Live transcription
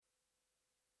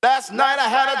Last night I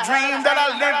had a dream that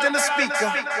I lived in the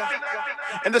speaker,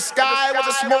 and the sky was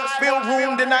a smoke-filled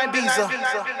room in Ibiza.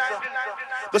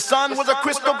 The sun was a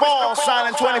crystal ball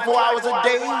shining 24 hours a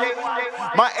day.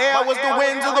 My air was the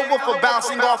winds of the woofer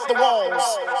bouncing off the walls.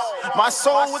 My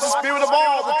soul was the spirit of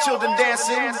all the children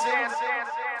dancing.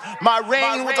 My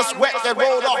rain was the sweat that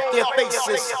rolled off their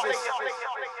faces.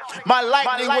 My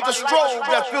lightning was the strobe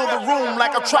that filled the room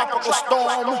like a tropical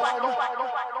storm.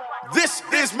 This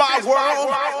is my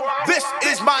world, this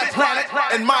is my planet,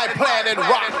 and my planet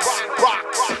rocks,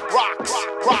 rocks, rocks,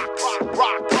 rocks,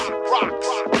 rocks, rocks,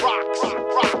 rocks, rocks,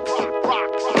 rocks,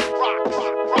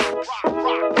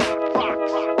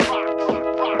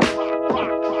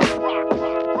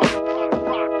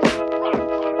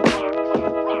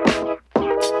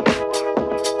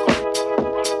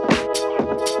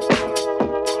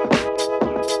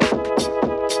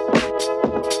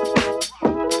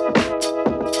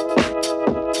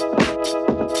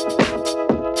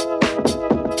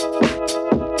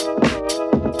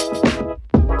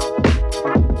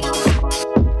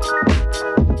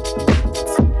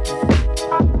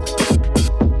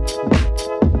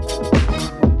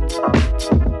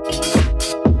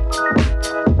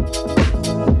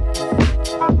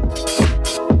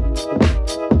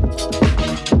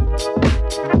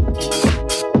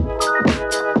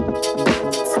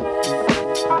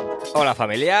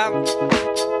 familia,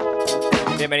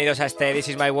 bienvenidos a este This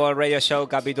Is My World Radio Show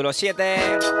capítulo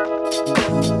 7.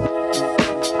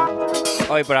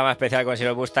 Hoy programa especial con el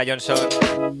señor Busta Johnson.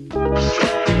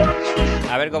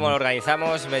 A ver cómo lo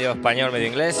organizamos, medio español, medio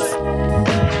inglés.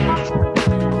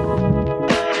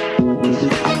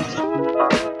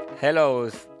 Hello,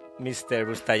 Mr.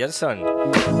 Busta Johnson.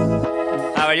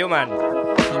 How are you, man?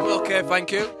 I'm okay,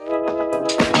 thank you.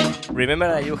 Remember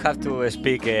that you have to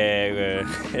speak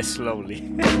slowly.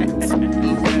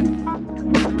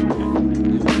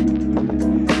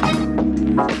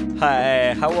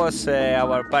 Hi, how was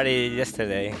our party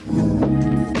yesterday?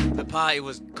 The party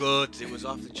was good. It was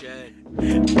off the chain.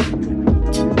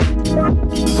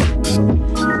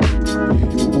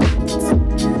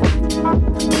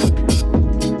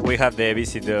 We had the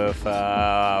visit of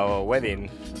our wedding.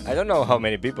 I don't know how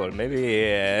many people,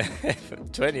 maybe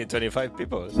 20, 25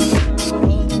 people.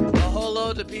 A whole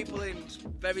load of people in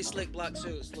very slick black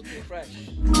suits looking fresh.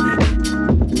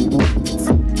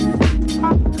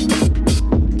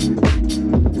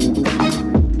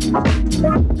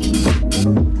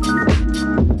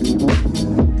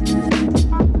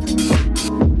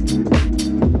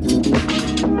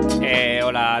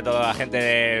 Hola a toda la gente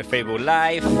de Facebook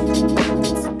Live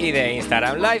y de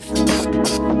Instagram Live.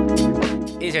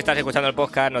 Y si estás escuchando el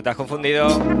podcast, no te has confundido.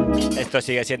 Esto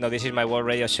sigue siendo This Is My World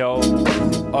Radio Show.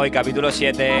 Hoy capítulo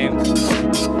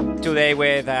 7. Today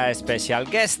with a special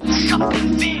guest,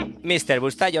 Mr.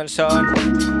 Busta Johnson.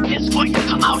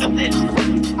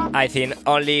 I think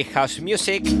only house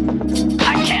music.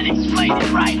 I can't explain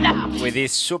it right now. With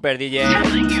this super DJ,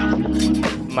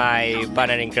 my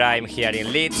partner in crime here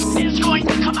in Leeds, in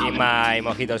my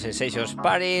Mojito Sensations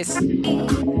Paris,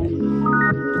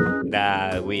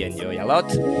 that we enjoy a lot.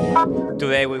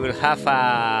 Today we will have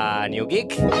a new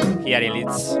gig here in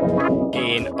Leeds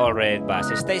in Old Red Bus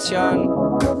Station.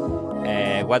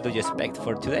 What do you expect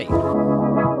for today?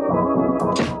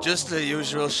 Just the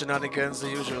usual shenanigans, the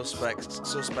usual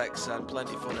suspects, and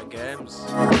plenty of fun and games.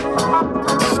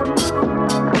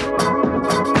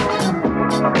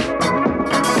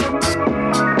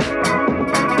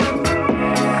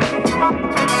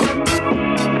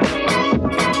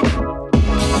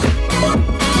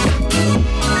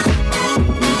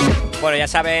 Bueno, ya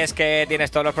sabes que tienes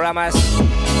todos los programas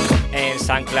en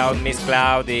SoundCloud,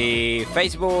 Mixcloud y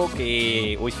Facebook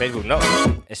y... Uy, Facebook no,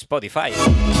 Spotify.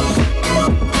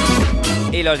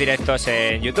 Y los directos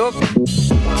en YouTube.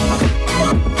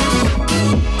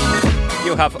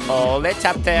 You have all the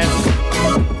chapters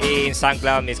in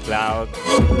SoundCloud, Mixcloud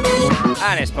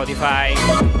and Spotify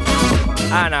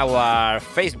and our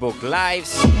Facebook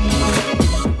Lives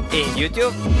in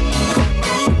YouTube.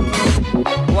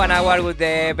 1 hour with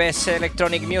the best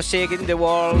electronic music in the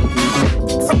world.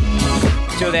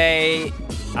 Today,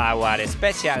 our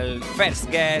special first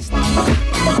guest,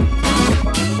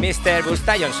 Mr.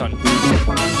 Busta Johnson.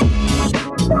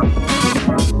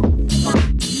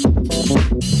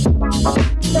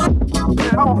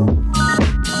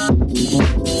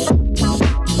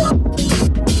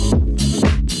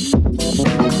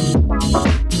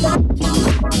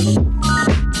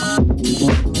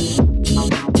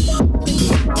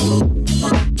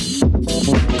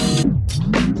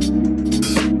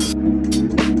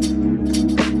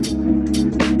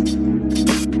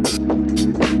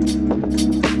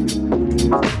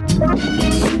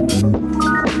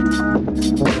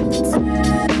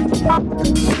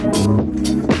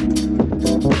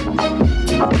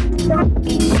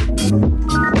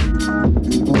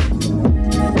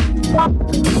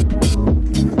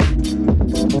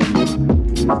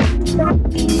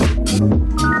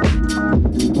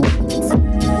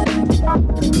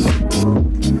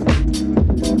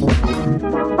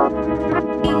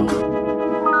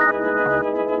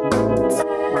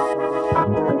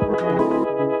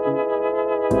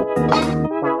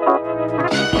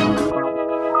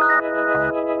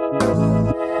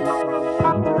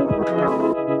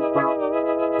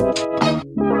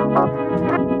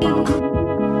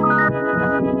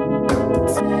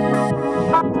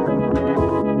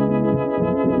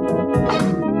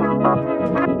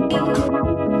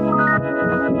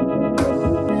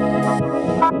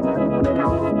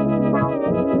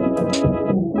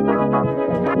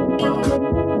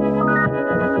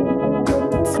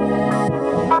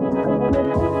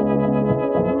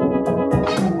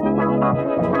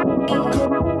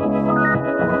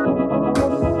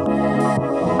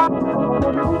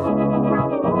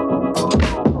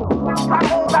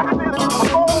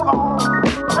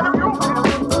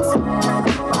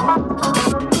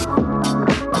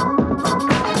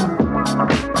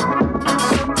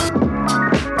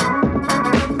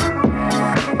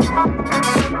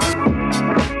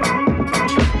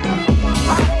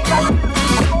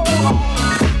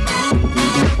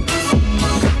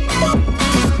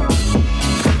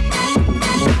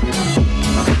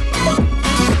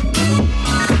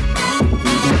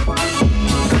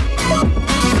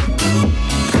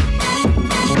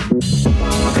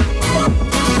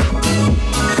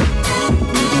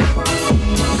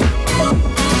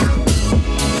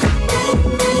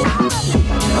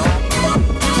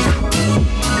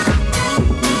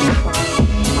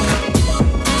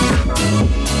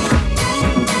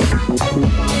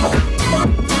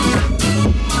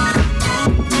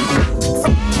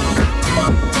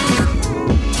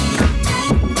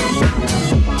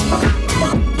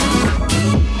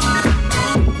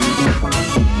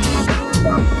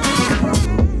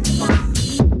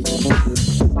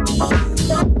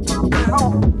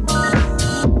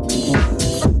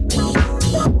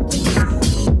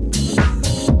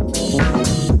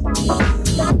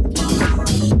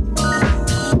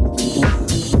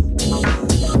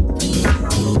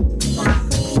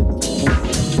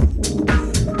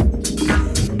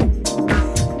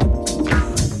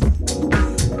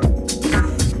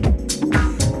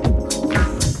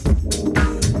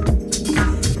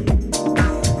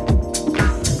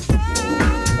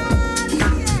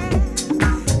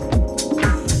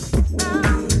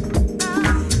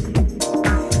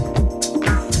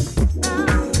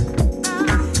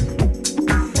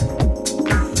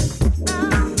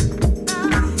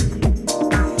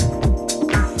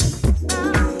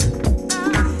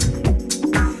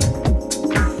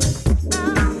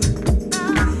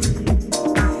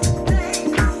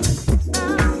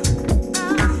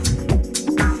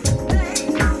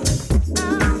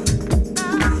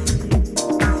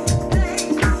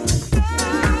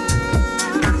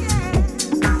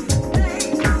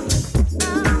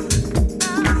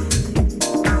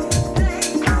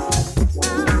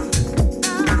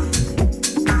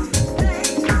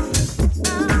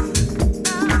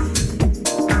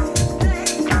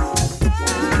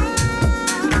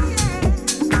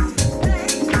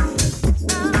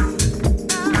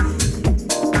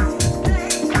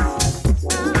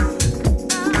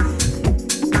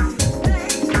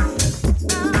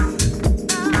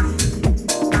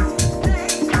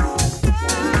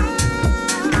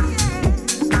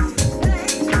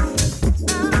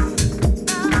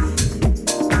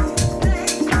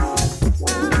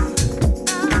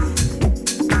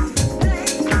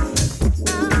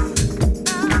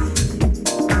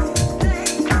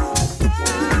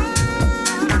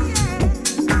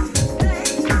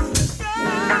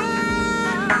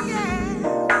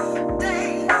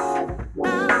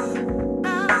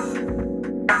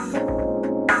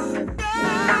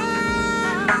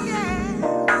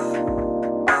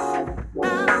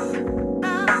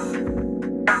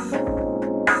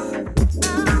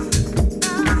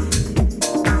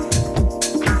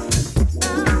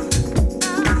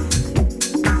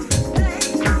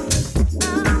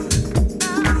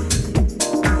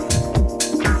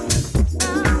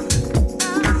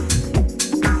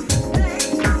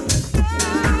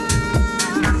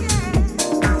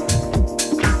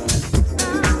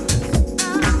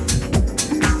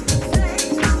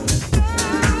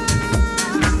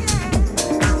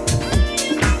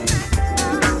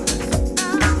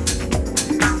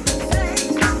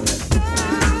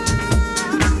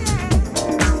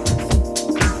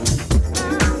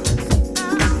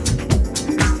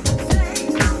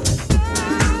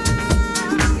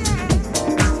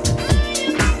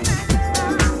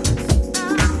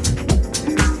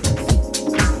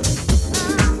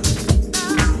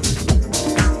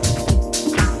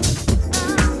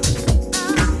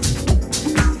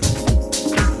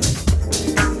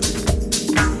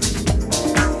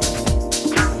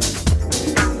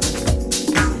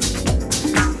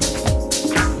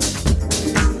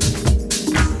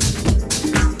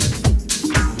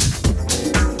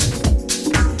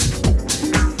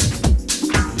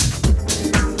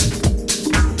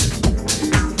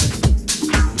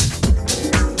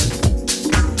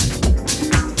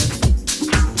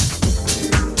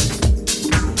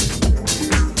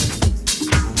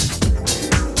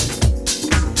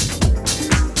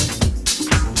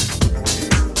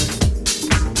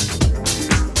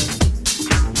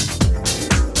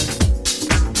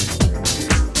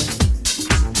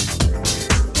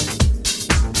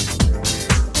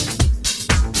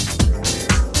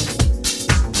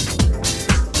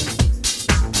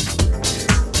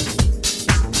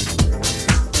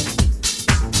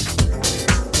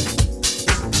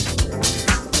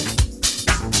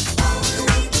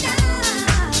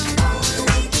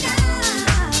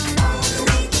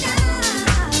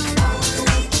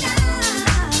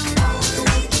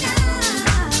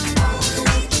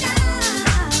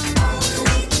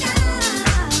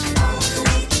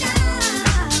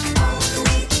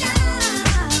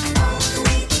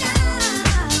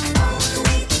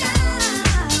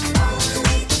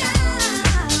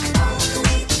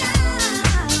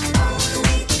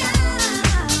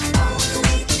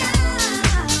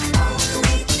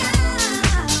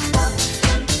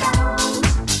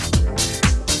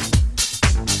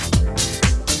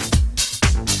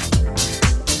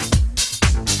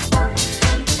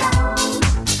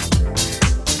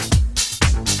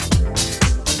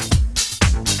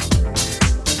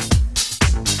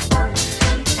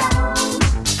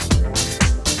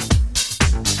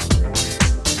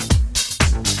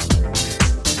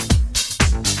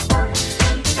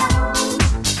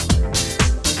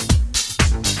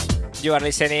 You are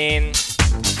listening.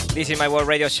 This is my World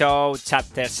Radio Show,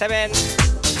 Chapter 7.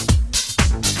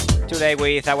 Today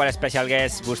with our special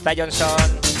guest, Busta Johnson.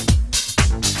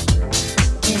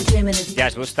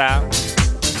 Yes, Busta.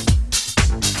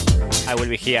 I will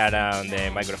be here on the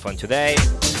microphone today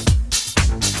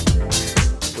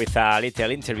with a little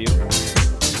interview,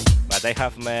 but I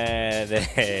have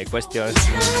the questions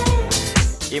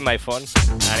in my phone,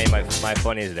 and my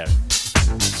phone is there.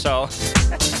 So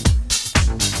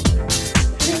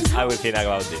I will think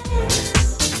about it.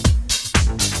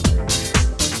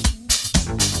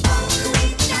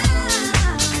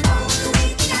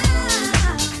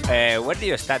 Where do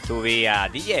you start to be a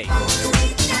DJ?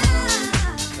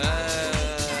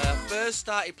 I first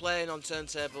started playing on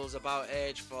turntables about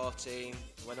age 14.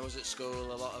 When I was at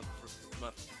school, a lot of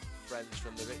my friends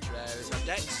from the richer areas had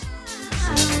decks.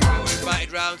 So we were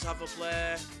invited round to have a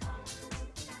play.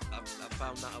 I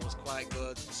found that I was quite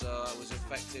good, so I was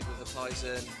infected with the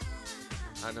poison,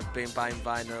 and I've been buying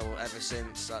vinyl ever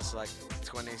since. That's like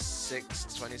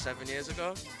 26, 27 years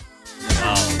ago.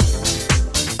 Wow.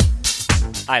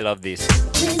 I love this.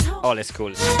 Old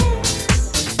school.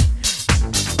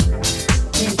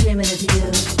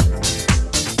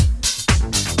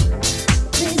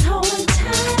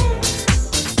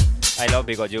 I love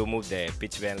because you move the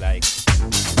pitch bend like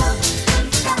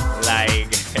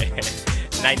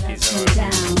 90s or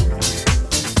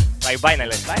like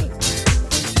vinyl style.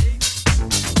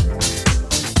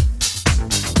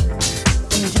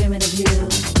 Dreaming of you.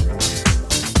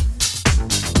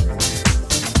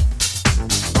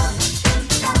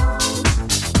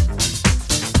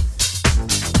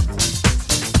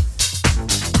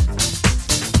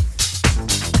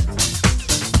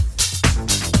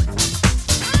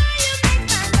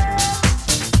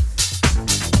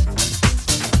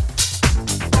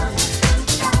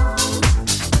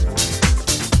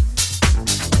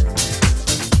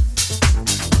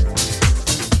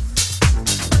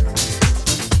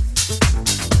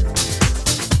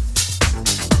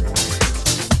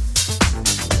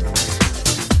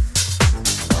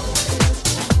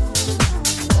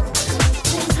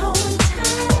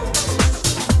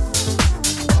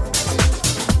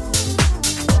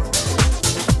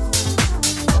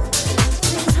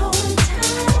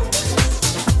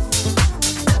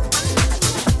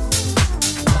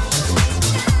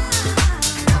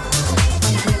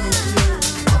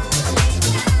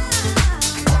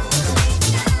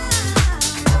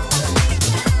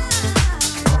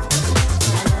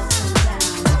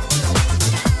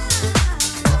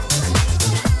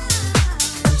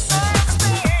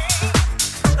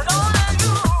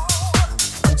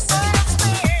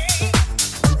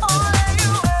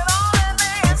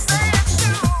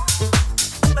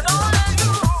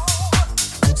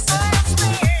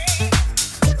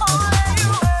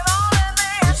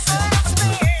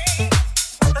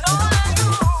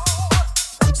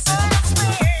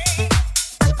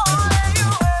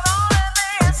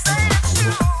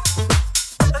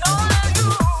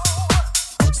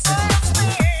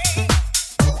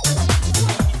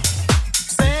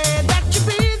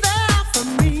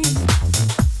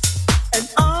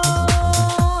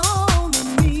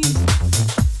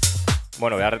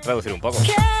 Bueno, voy a traducir un poco.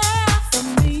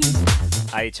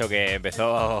 Ha dicho que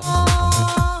empezó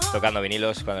tocando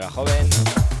vinilos cuando era joven.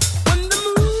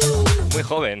 Muy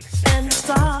joven.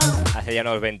 Hace ya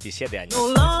unos 27 años.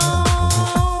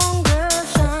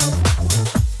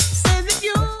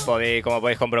 Como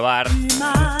podéis comprobar,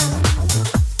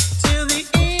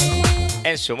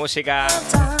 en su música,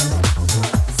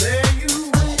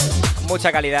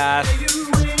 mucha calidad,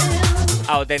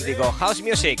 auténtico house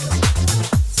music.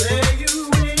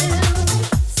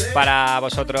 Para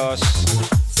vosotros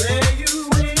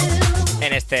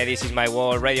en este This is my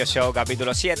World Radio Show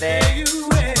capítulo 7.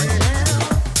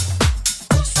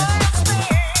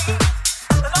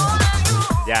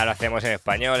 Ya lo hacemos en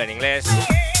español, en inglés,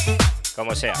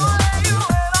 como sea.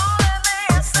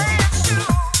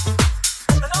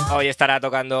 Hoy estará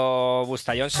tocando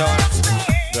Busta Johnson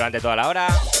durante toda la hora.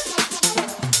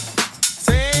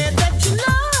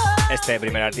 Este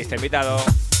primer artista invitado,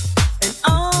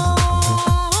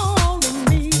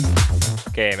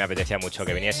 que me apetecía mucho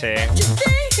que viniese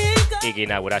y que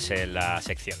inaugurase la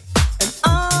sección.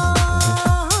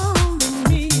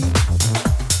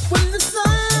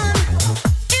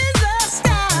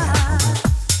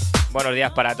 Buenos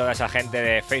días para toda esa gente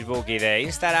de Facebook y de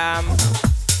Instagram.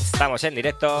 Estamos en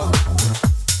directo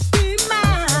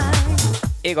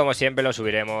y como siempre lo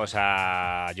subiremos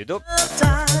a YouTube.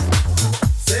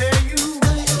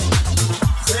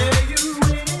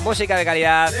 Música de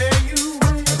calidad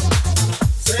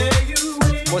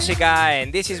música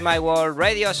en This Is My World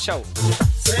Radio Show.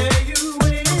 Say you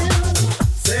will,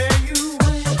 say you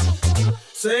will,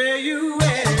 say you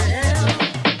will.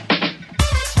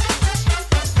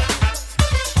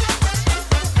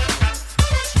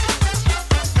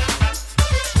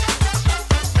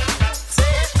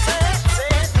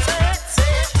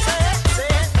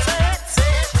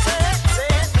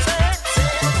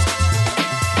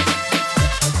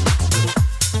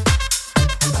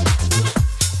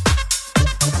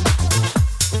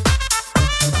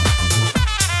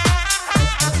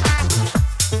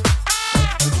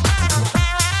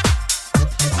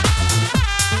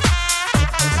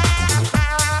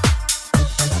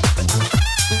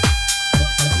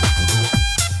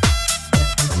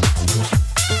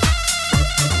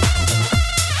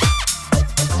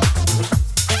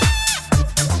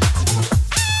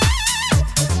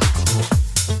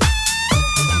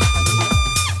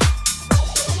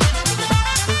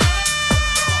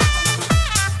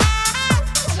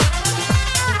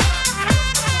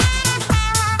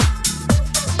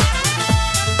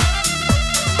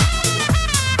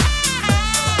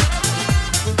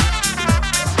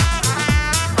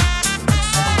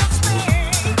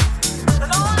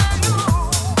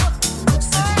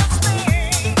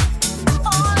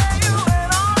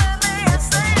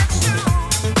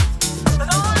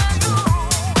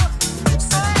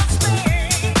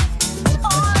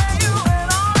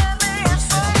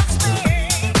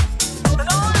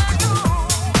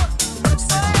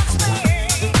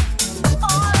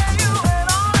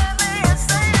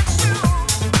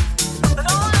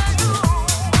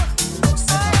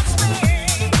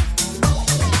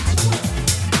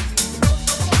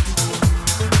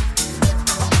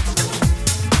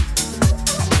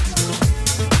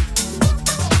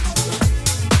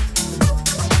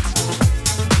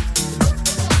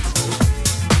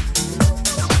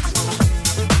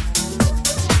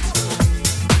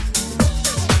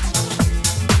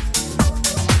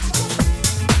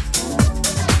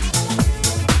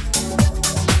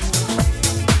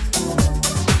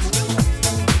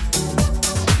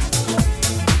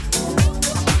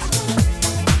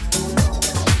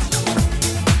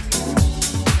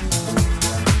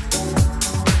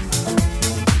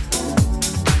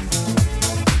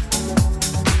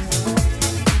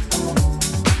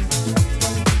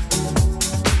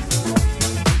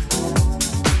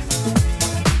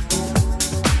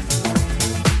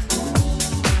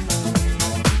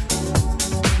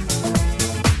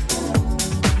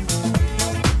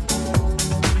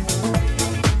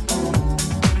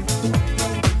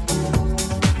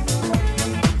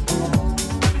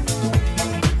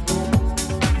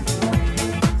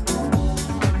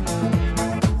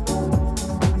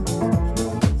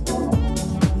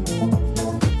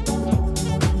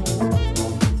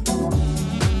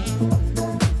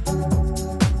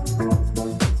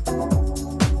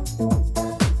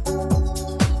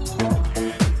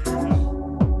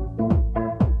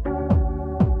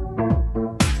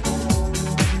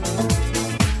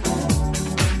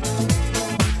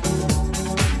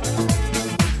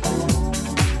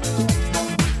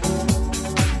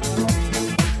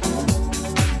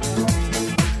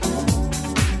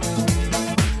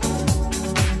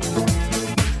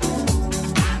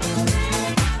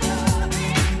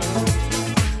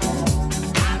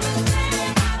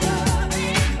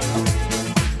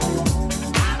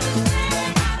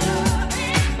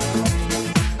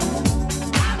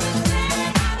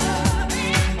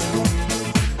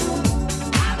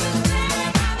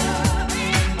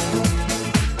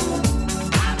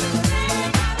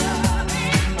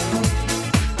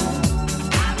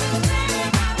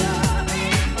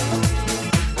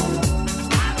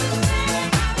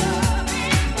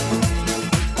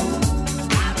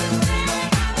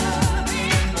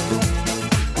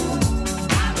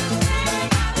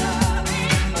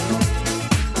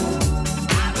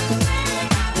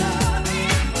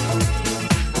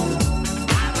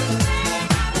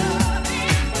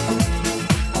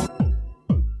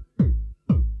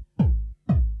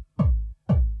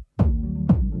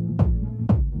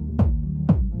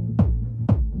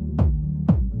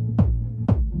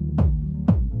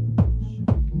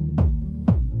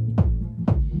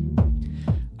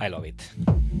 I love it.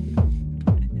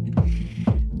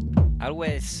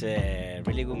 Always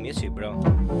really good music, bro.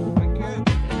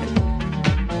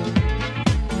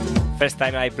 First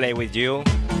time I play with you,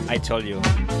 I told you,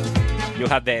 you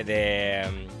have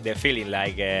the feeling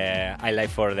like I like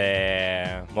for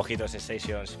the Mojito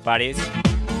Sensations Paris,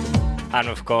 and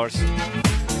of course,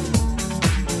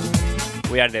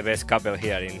 we are the best couple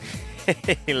here in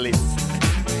in Leeds.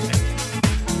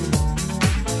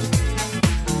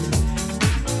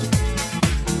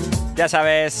 Ya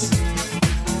sabes,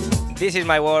 This is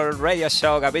my world radio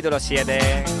show, capítulo 7.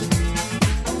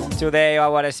 Today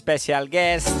our special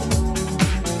guest,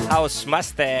 House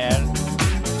Master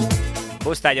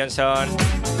Busta Johnson,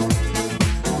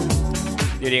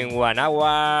 during 1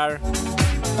 hour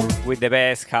with the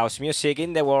best house music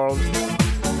in the world.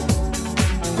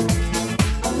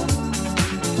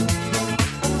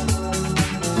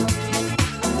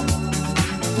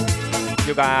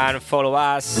 You can follow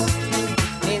us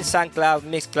in SoundCloud,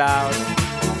 Mixcloud,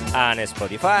 and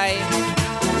Spotify,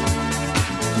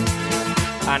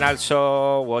 and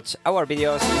also watch our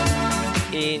videos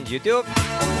in YouTube,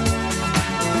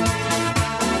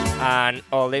 and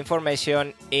all the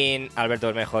information in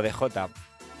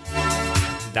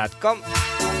albertobermejodj.com.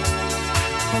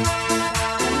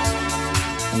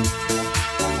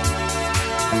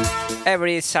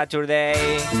 Every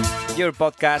Saturday, your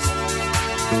podcast,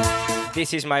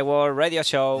 This is my world radio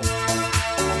show.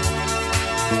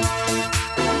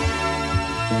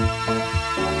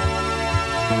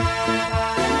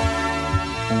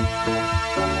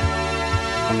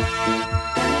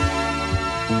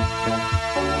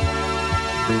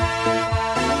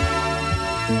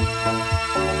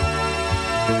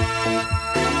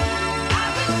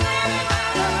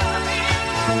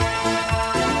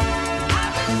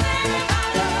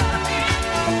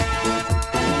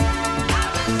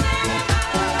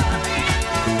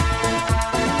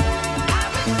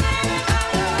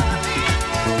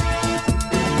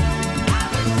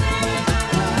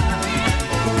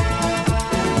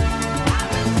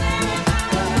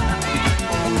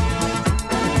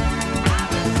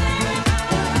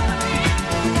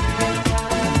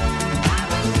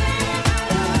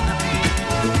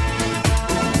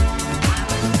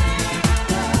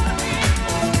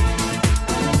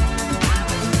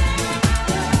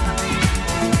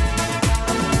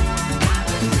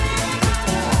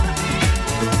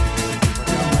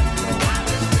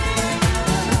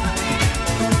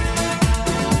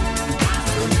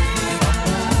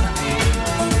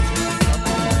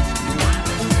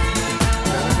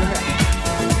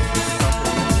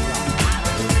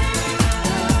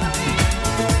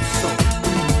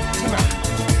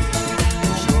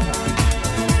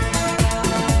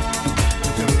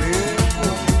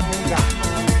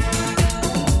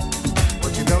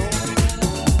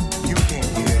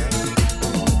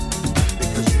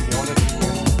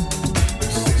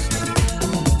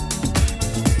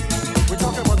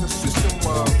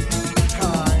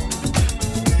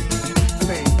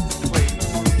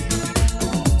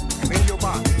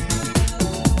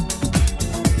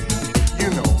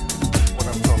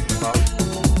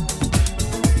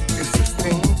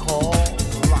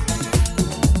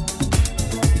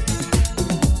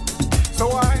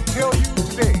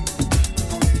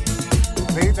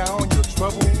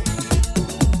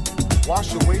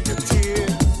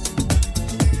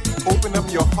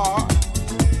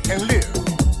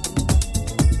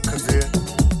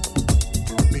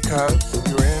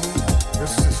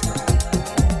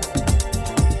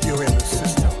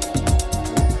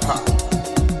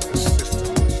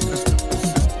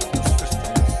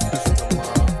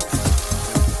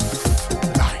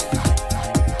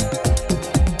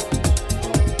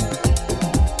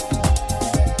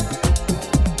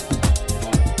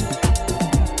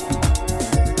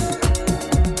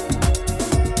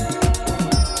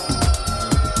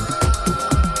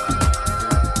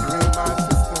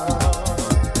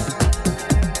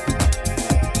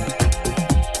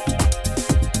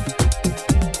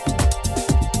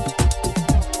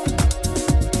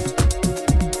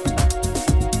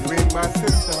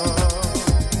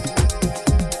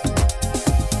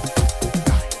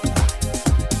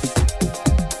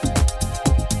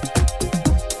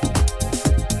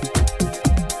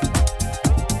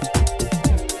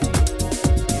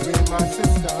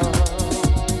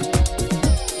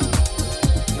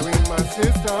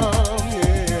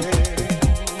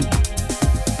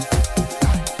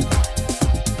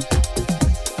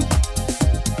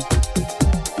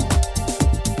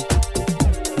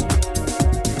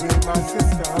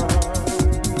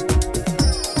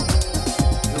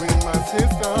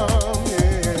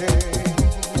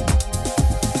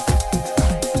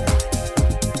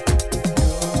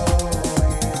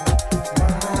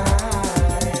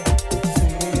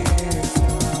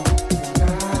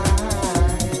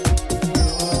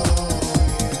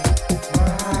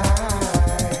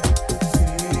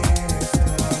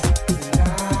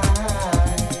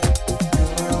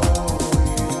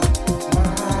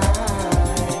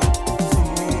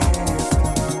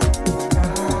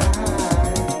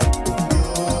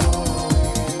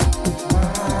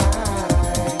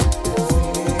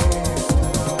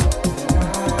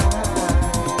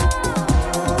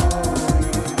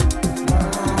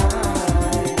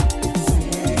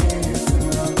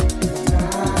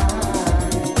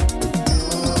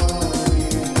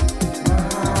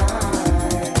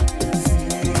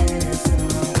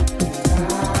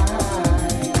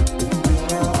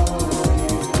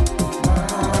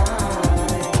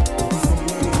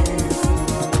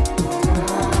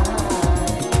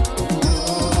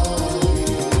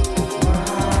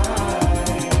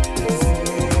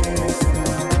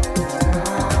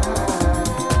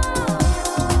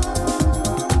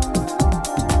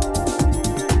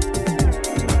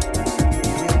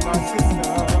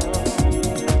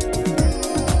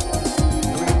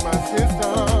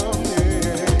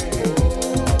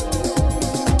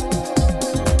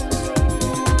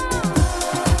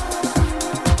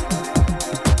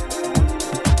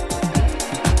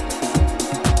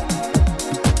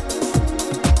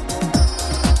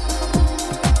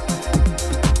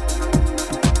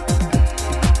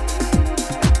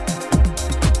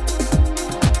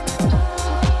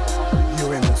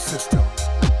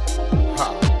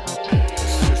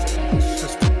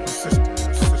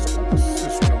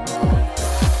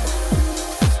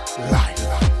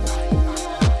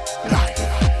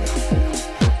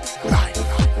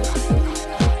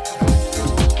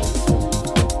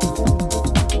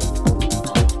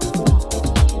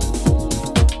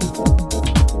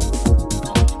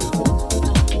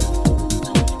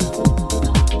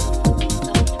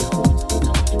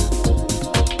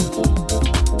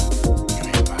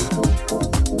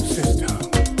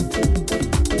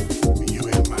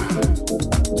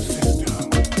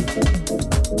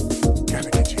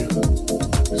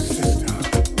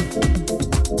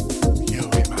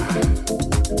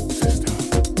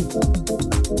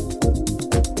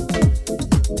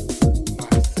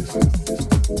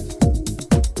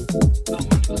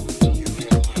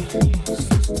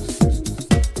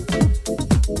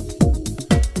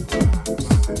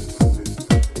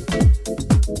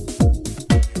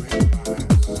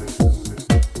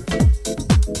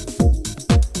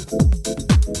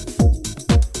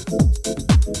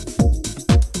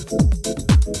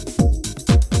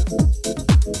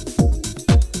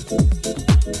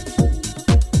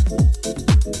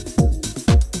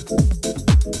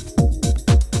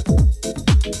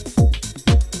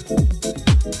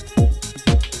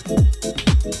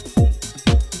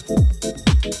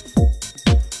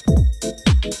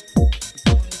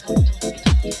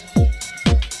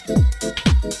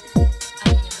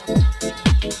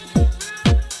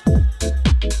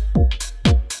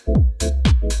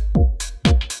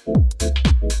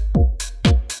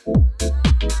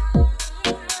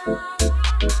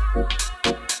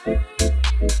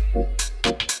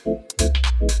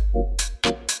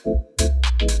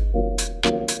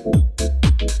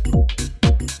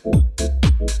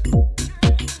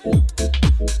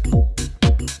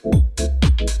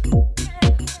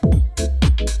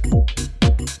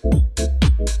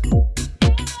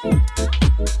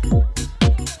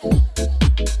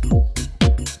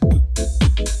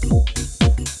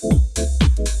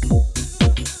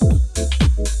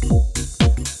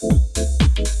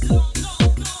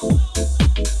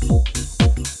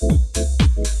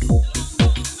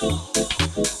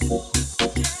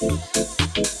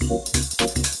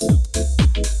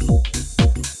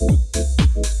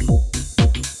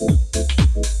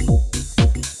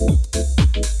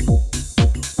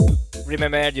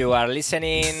 remember you are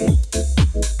listening.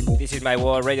 This is my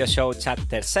world radio show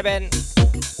chapter 7.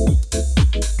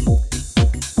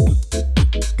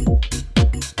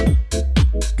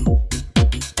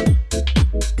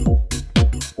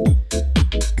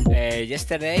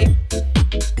 Yesterday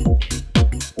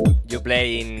you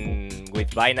play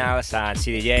with vinyls and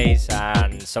CDJs,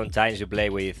 and sometimes you play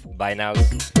with vinyls.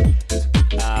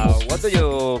 What do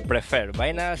you prefer,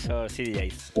 vinyls or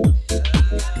CDJs?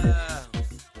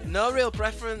 No real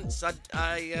preference.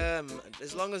 I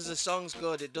as long as the song's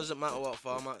good, it doesn't matter what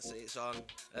format it's on.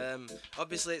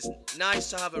 Obviously, it's nice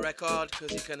to have a record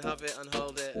because you can have it and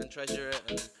hold it and treasure it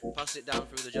and pass it down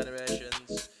through the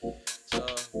generations. So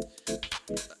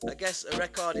I guess a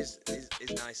record is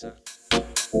nicer.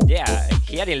 Yeah,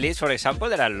 here in Leeds, for example,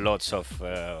 there are lots of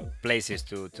places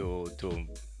to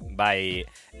buy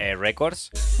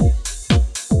records.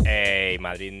 In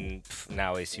Madrid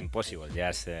now it's impossible,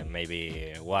 just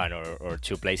maybe one or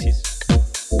two places.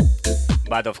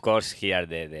 But of course here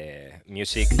the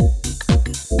music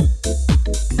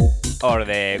or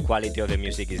the quality of the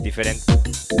music is different.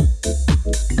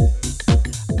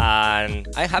 And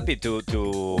I'm happy to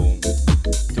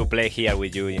play here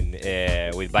with you in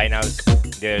with vinyls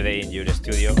the other day in your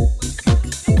studio,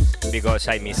 because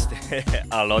I missed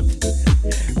a lot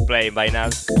playing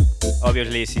vinyls.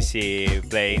 Obviously it's easy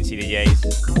playing CDJs,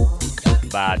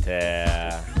 but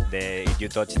if you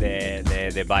touch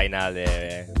the vinyl,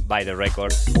 buy the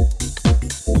records,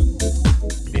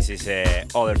 this is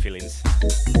other feelings.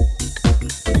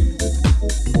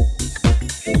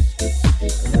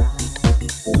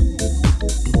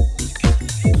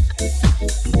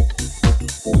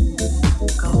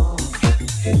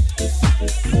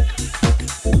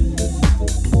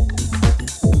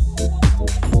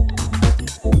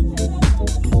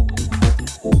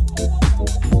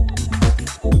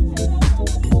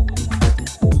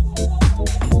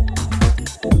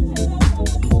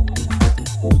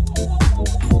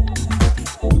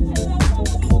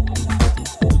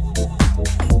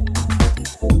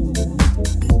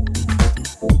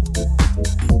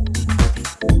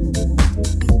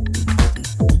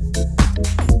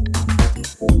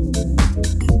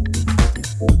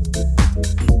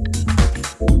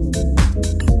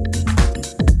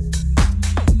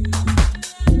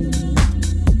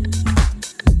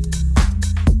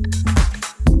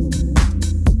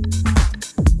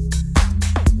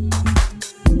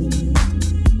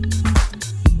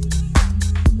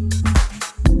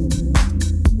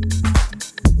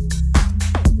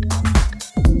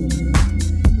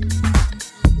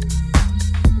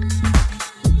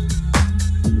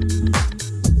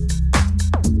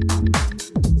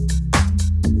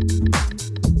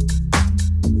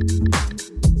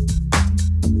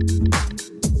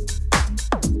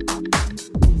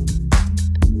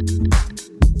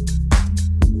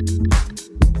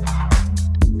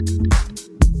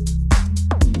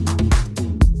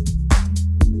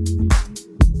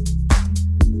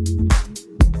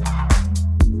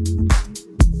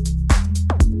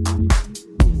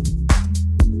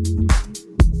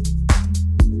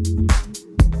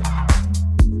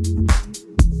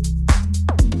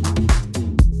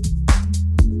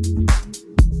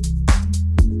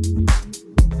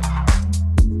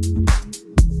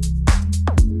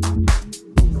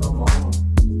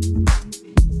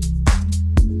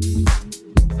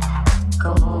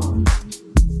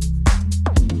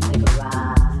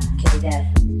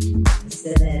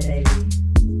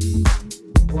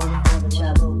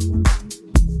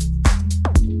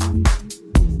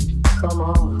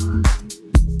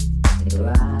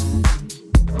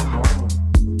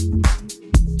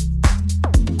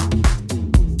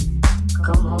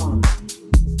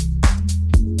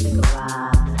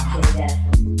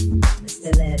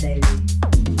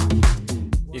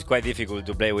 Quite difficult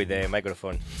to play with the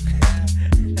microphone.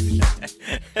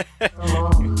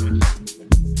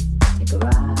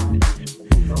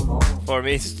 For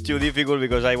me it's too difficult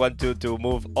because I want to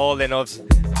move all the notes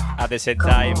at the same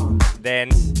time,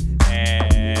 dance,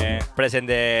 present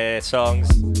the songs.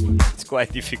 It's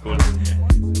quite difficult.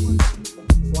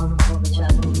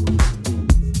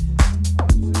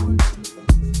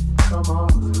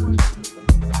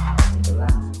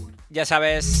 Ya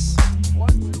sabes,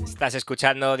 estás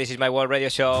escuchando This is my world radio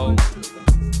show,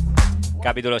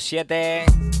 capítulo 7.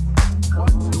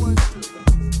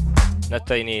 No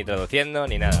estoy ni traduciendo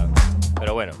ni nada,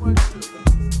 pero bueno,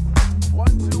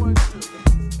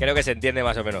 creo que se entiende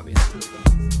más o menos bien.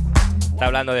 Está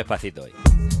hablando despacito hoy.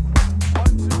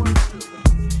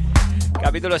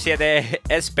 Capítulo 7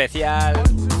 especial,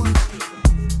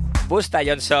 Busta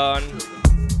Johnson,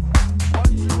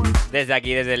 desde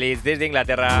aquí, desde Leeds, desde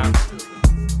Inglaterra.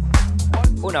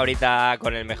 Una horita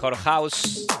con el mejor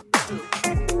house.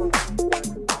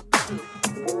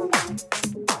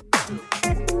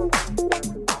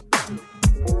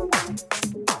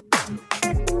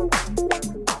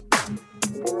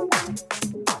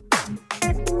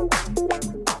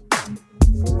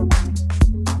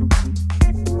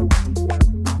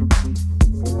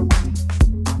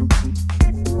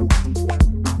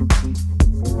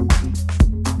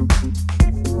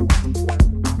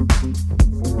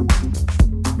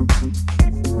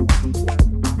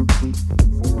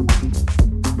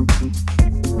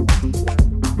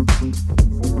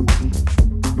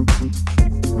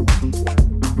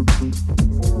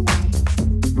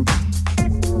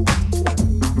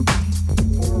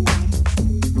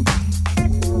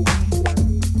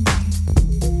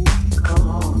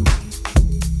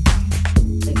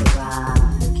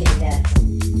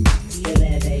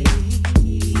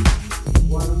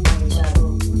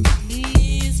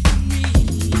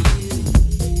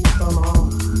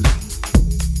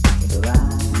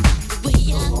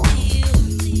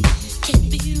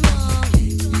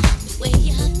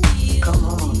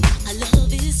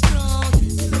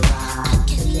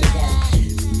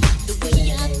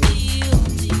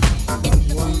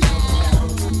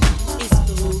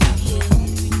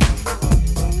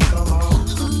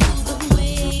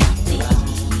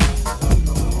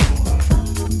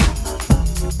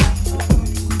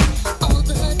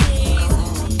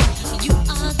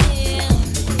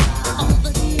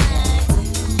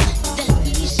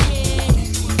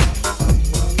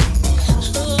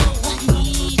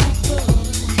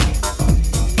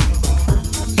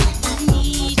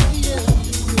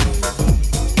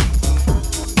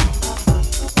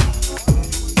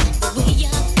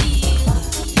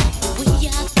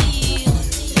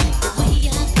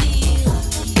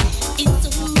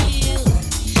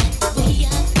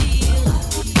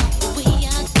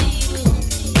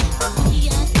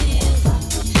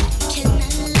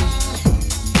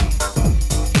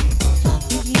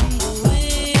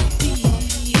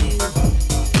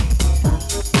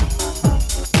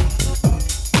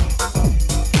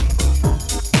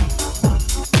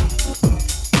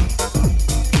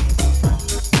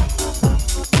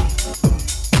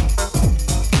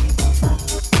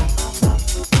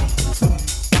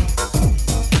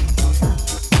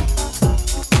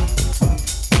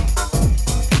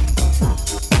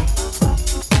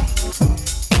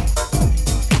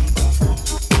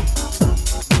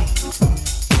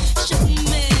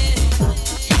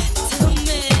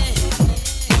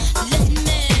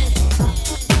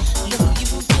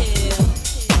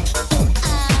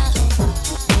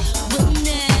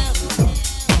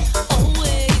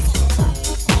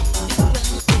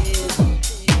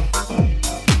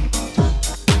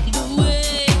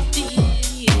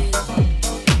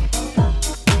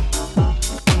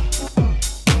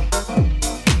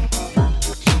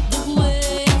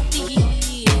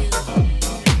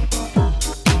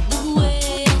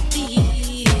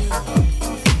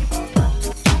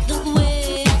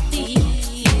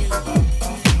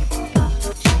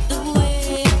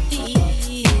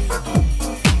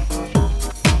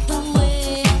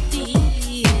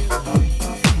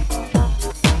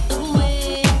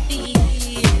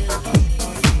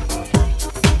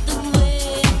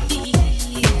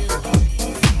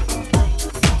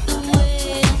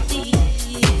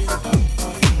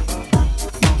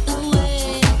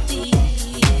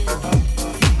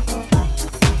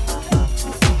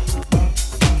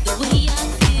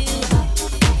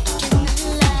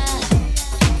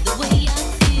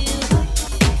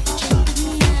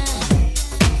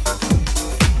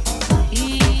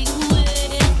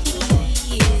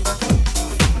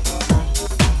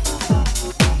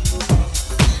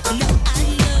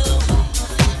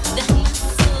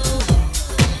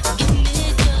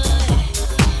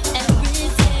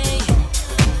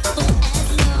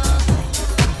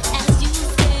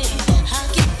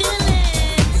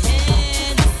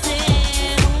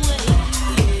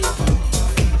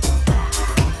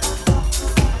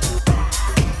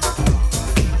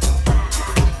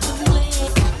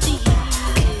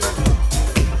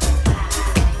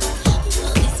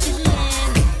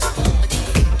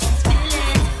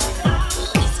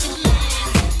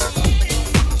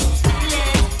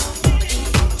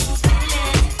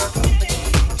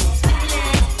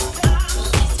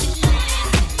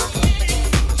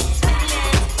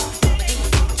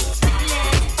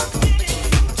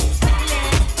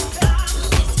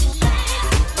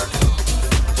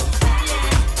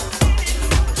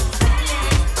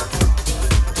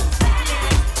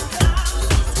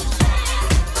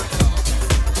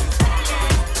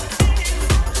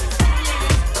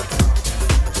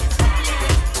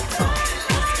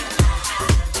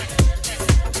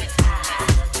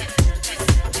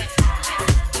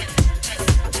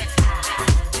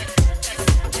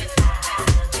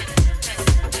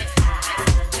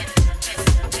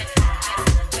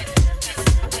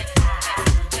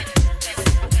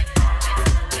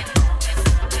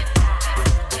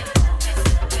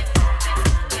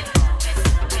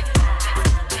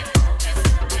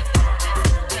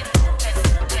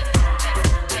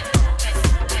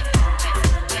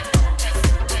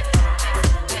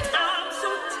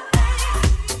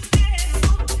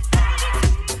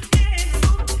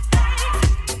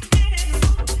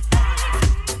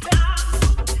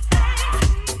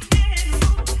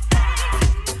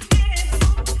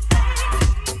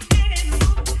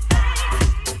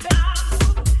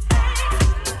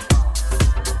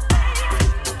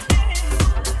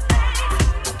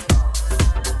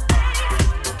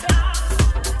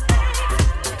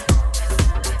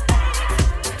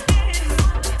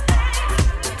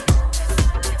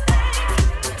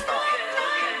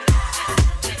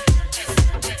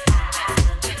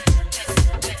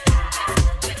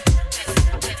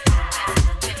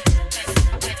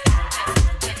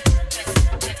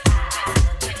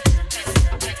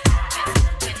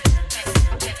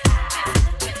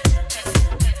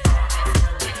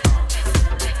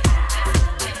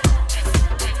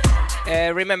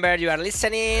 Remember, you are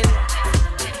listening.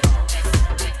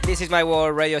 This is my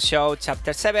world radio show,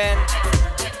 chapter 7.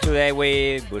 Today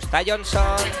with Busta Johnson.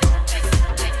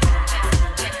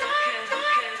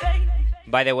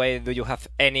 By the way, do you have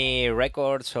any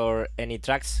records or any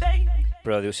tracks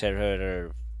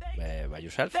producer by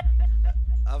yourself?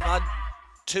 I've had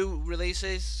 2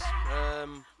 releases.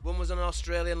 One was on an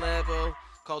Australian label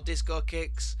called Disco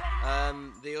Kicks.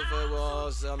 The other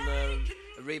was on a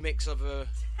remix of a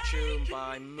tune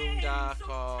by Moondark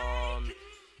on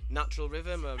Natural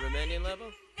Rhythm, a Romanian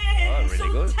label. Oh,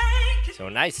 really good. So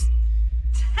nice.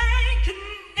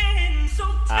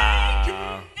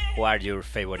 Who are your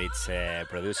favorites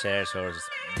producers or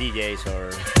DJs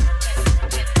or?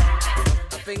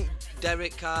 I think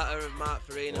Derek Carter and Mark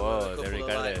Farina were a couple Derek of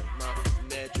Carter. my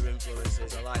major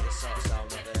influences. I like the sort of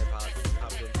sound that they've have done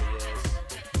for years.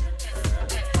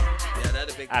 Yeah, they're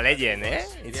the big. A legend, eh?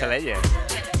 It's a legend.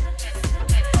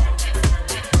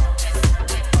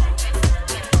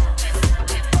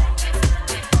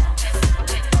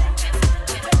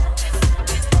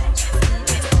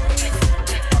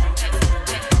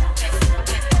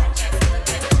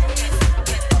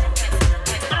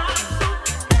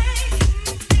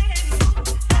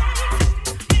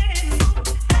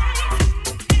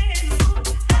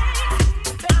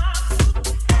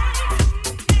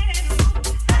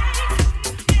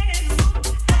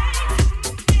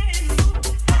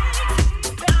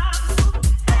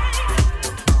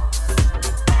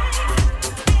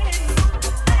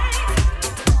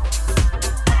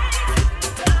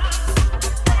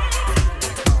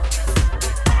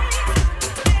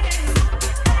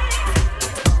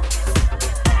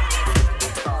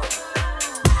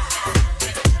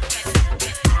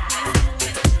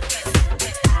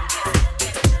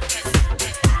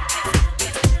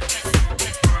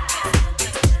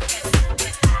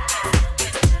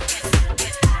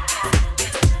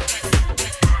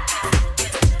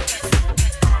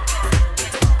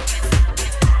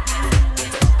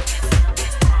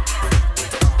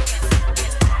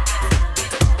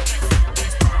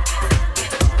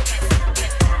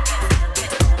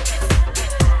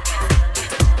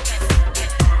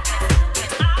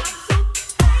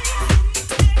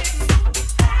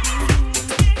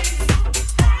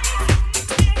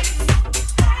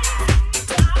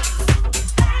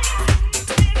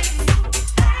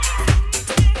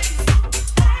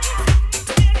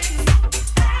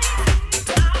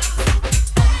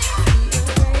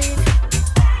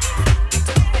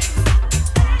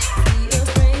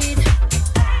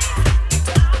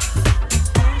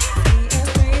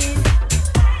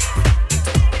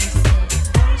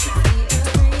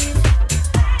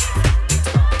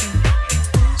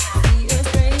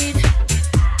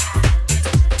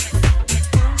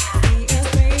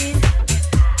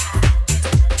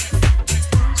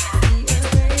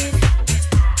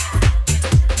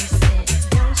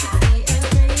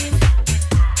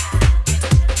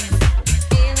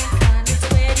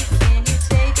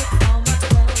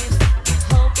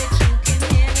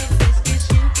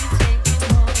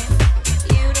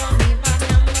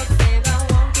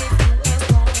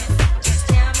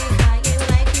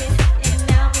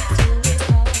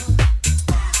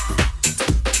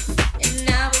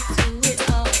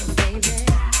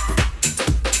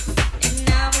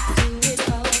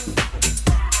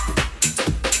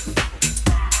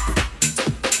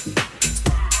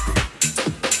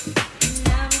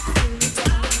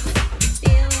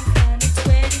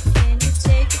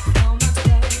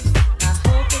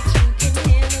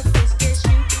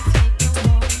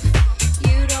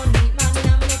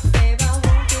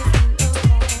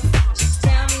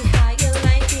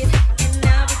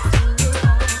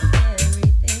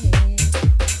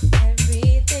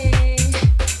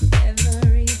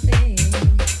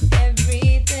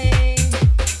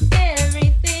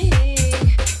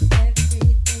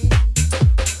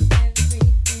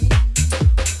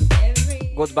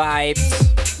 Good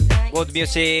vibes, good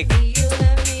music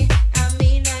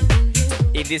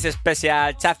in this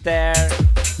special chapter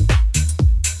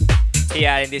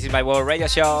here in This Is My World radio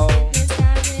show.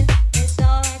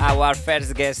 Our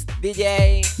first guest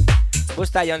DJ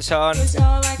Busta Johnson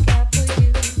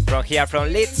from here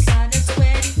from Leeds.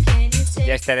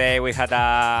 Yesterday we had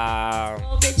a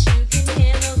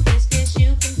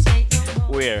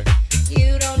weird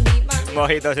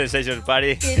mojito sensation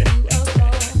party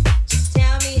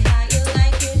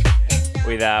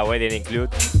with a wedding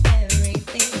include.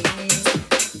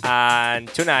 And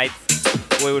tonight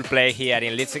we will play here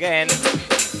in Leeds again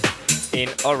in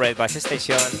Allred bus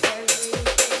station.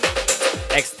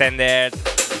 Extended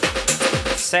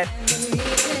set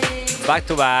back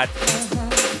to back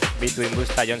between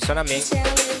Busta Johnson and me.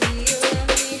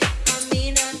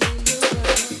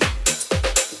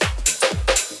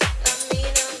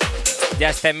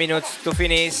 Just 10 minutes to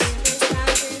finish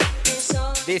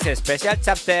this special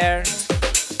chapter.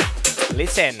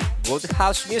 Listen, good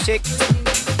house music.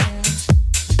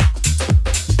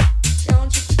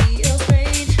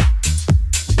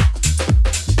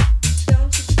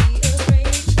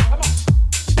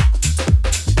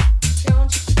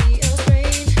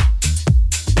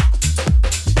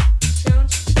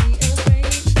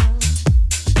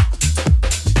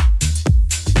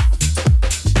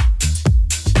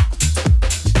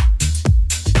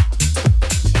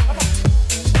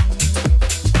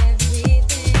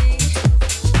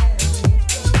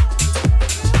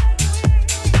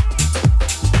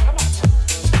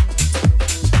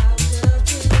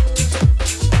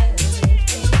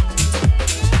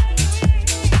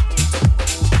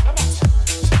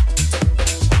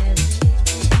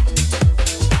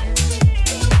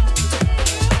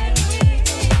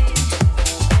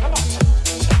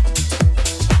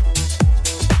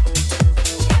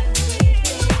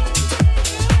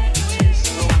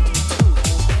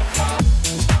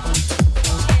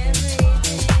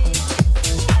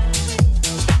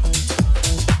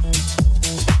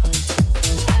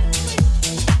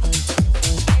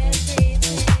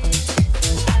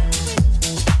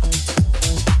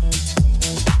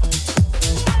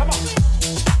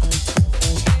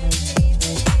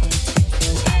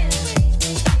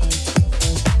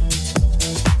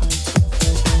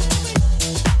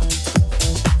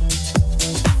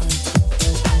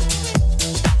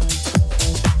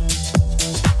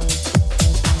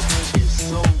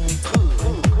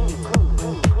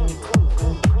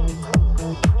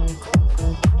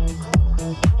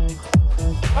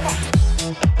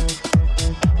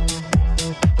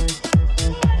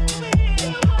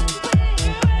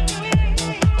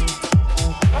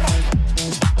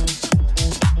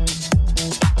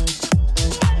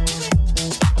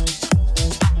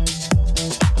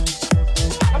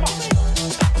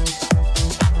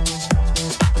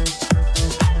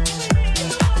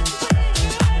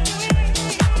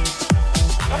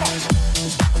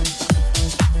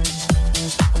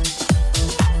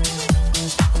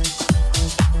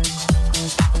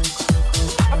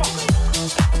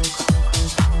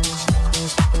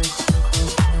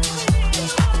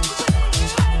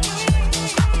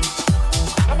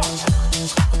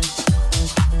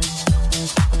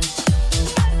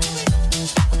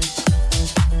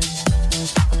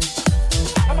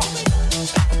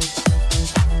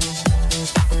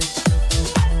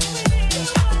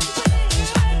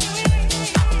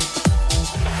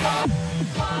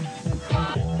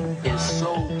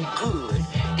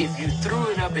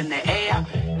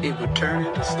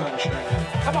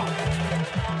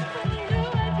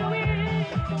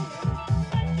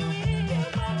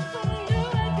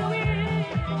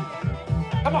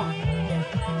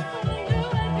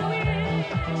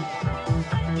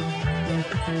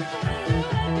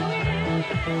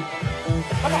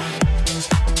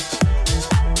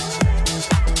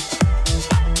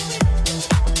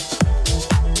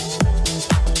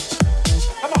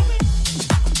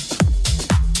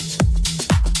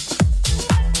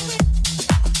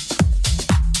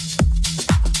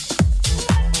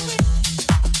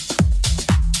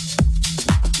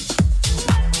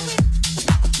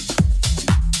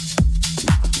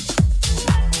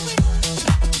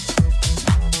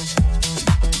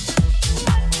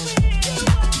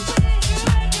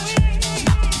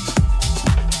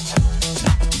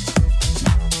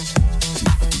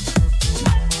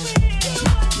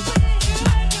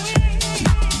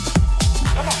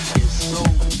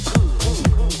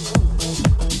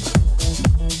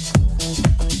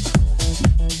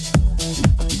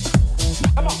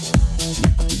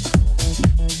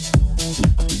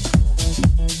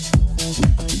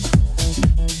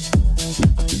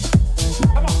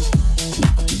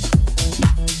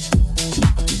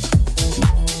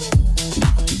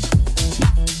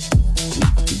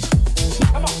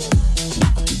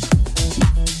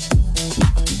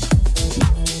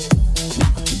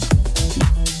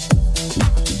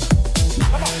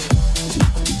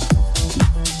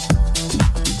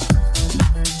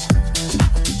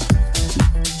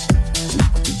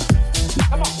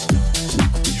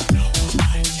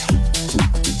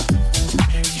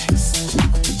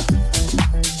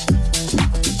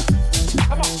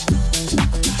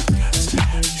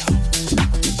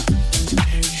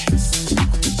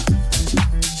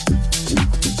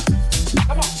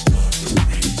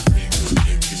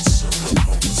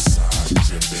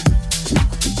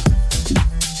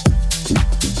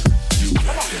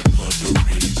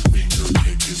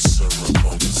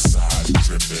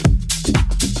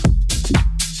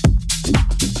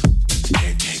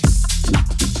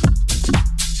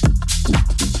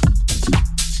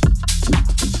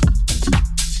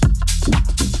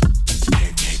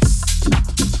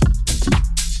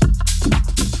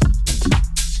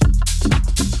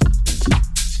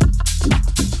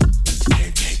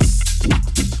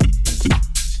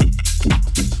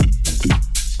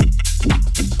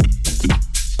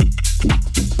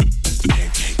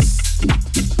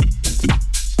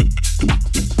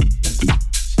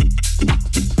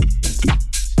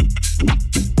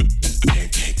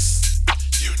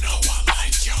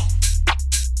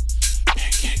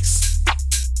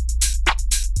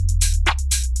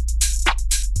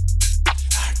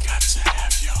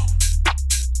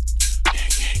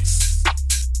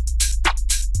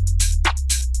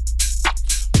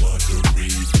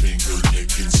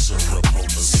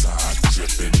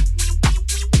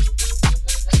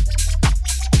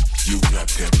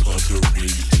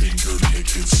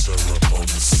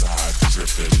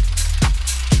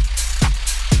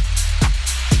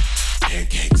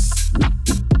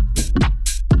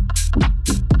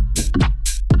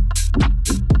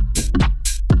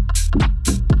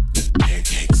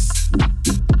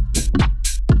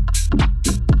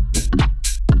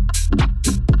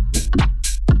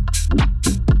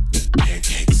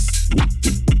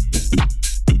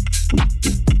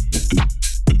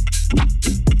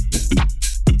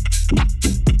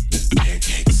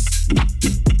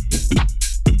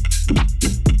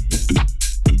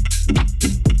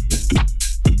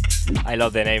 I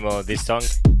love the name of this song,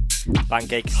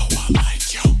 Pancakes.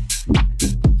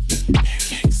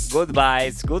 Good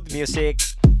vibes, good music.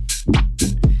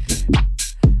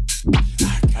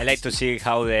 I like to see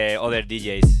how the other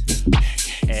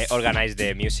DJs organize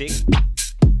the music.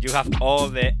 You have all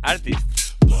the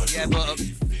artists. Yeah, but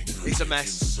it's a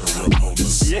mess.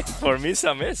 Yeah, for me it's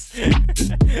a mess.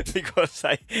 Because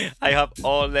I have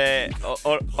all the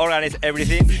organize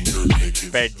everything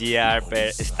per year,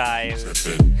 per style,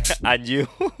 and you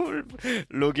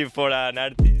looking for an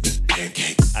artist,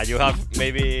 and you have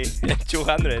maybe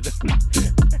 200.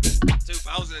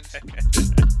 2,000.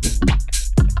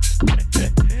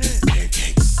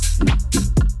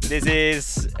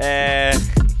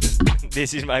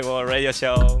 This is my radio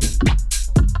show.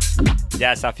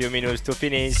 Just a few minutes to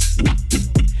finish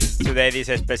today this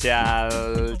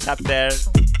special chapter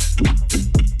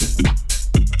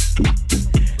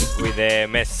with the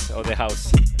mess of the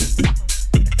house.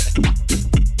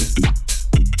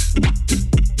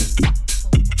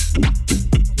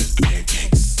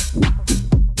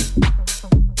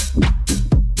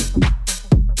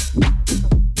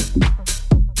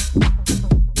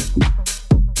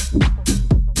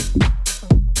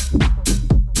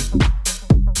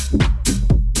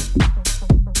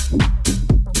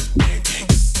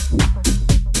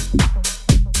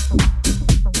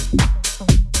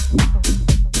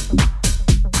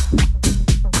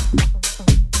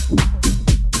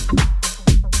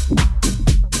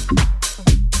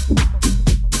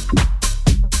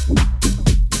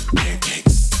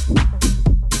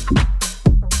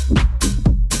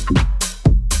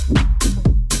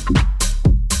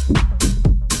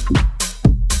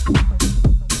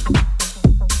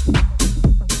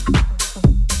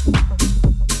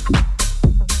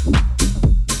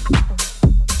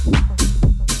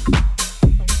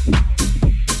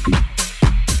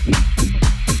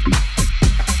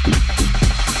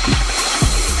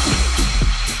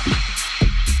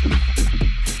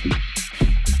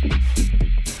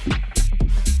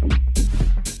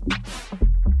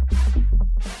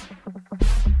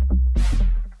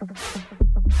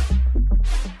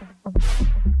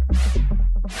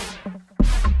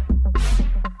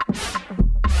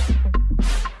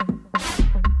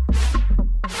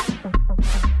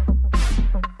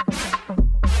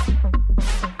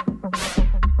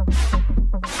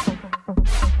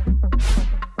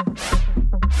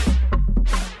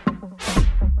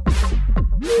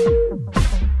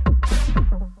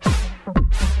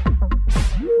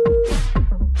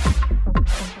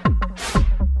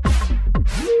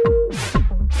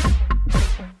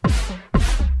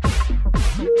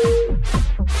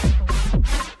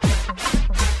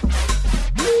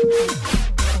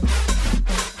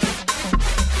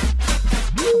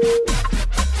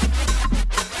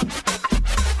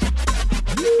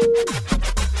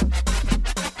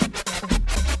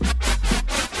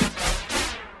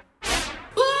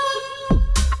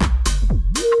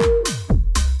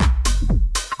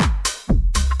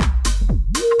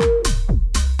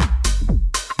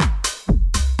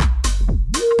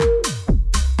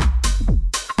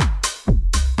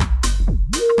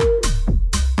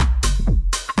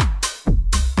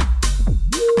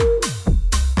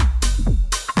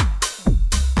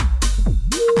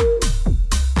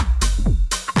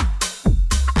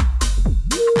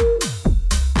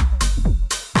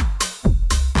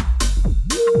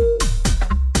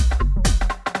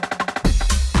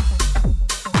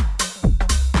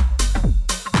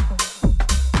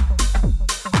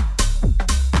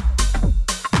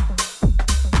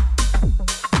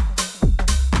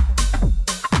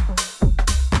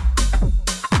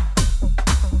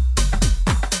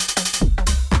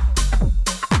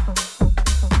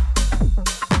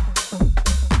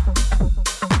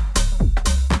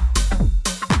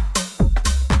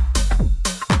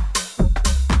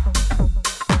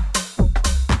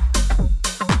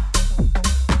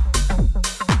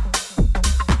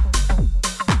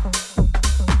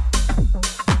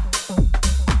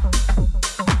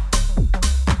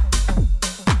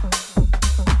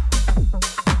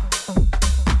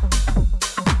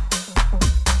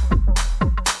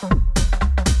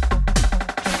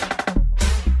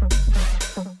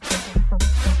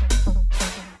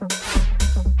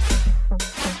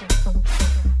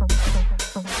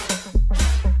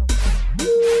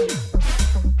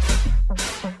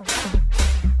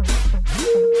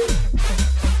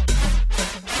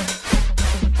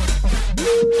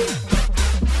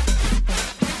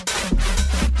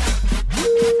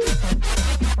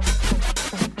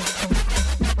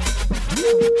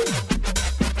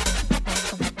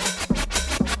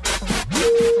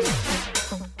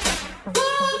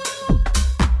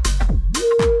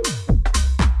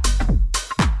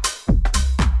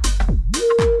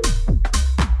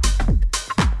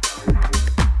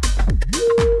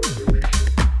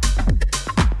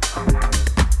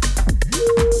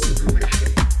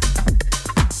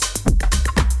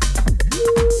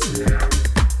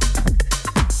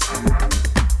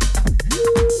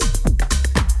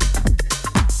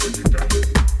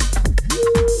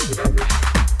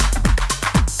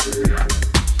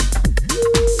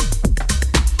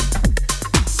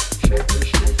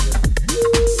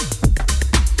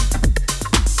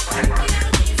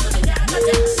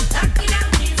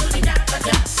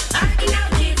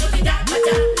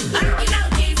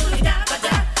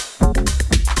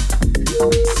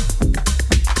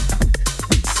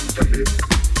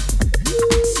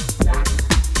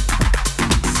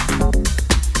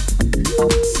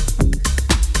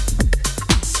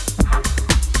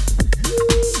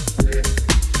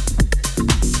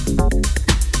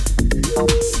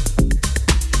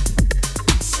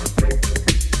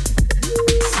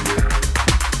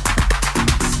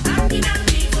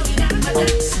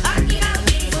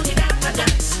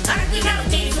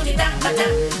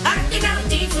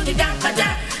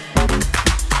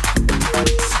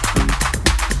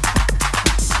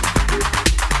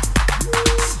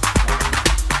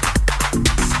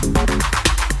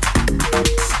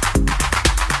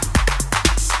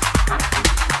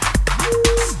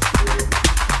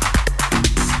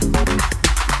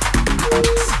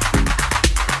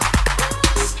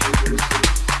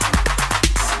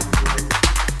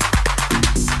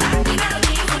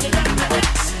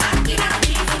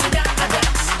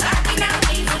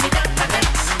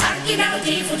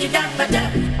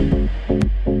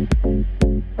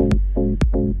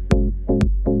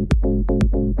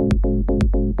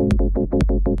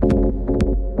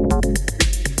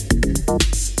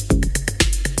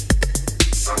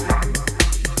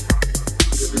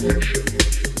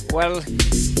 Well,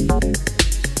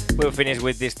 we'll finish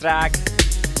with this track.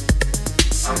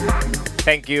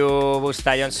 Thank you,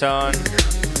 Busta Johnson,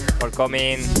 for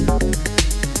coming.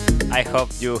 I hope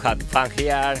you had fun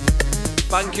here.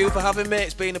 Thank you for having me.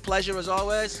 It's been a pleasure as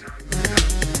always.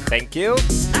 Thank you.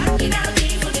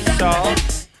 So,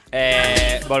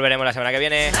 volveremos la semana que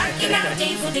viene.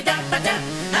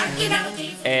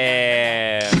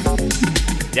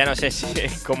 Ya no sé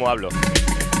cómo hablo.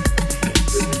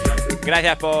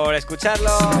 Gracias por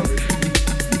escucharlo.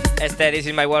 Este This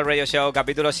Is My World Radio Show,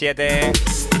 capítulo 7,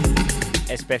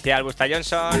 especial Busta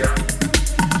Johnson.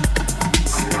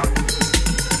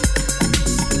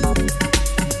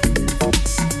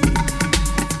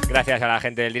 Gracias a la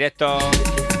gente del directo.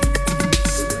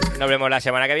 Nos vemos la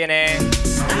semana que viene.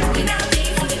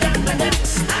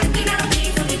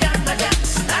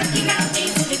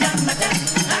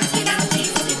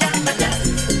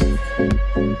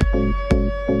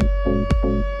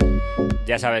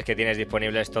 Ya sabes que tienes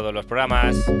disponibles todos los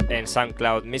programas en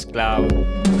SoundCloud, Mixcloud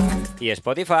y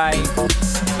Spotify,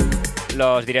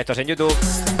 los directos en YouTube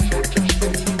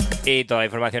y toda la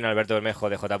información en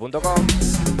albertodelmejodj.com,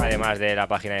 además de la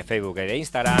página de Facebook y de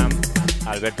Instagram,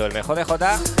 Alberto del Mejo DJ.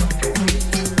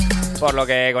 Por lo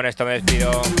que con esto me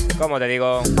despido. Como te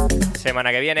digo,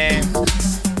 semana que viene,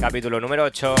 capítulo número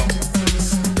 8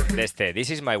 de este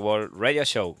This Is My World Radio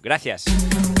Show. Gracias.